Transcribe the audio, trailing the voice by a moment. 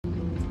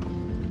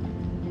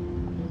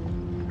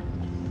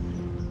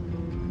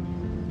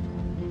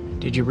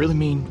Did you really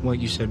mean what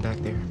you said back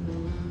there?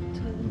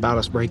 About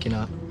us breaking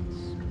up?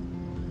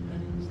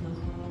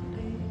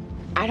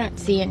 I don't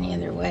see any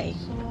other way.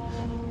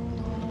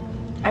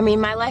 I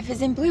mean, my life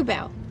is in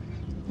Bluebell.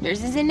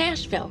 Yours is in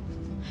Nashville.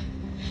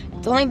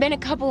 It's only been a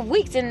couple of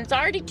weeks and it's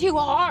already too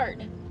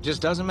hard.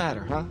 Just doesn't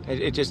matter, huh?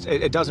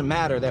 It doesn't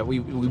matter that we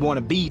want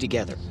to be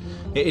together.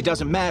 It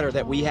doesn't matter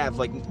that we have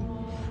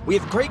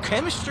great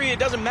chemistry. It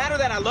doesn't matter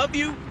that I love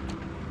you.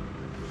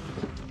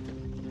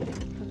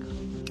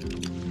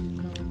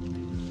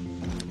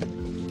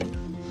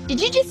 Did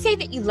you just say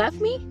that you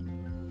love me?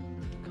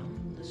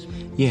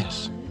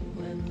 Yes,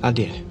 I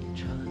did.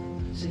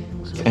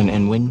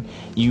 And when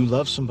you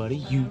love somebody,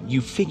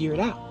 you figure it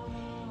out.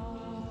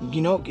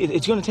 You know,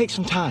 it's going to take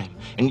some time,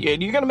 and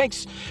you're going to make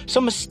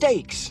some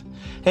mistakes.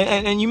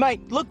 And you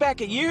might look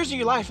back at years of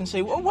your life and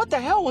say, well, what the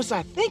hell was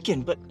I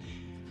thinking? But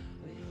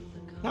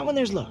not when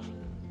there's love.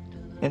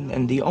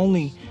 And the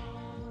only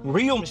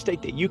real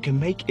mistake that you can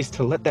make is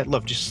to let that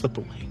love just slip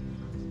away.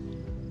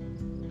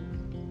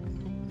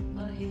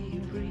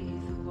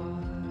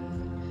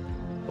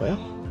 Well?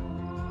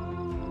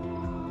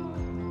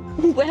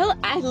 Well,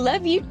 I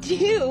love you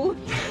too.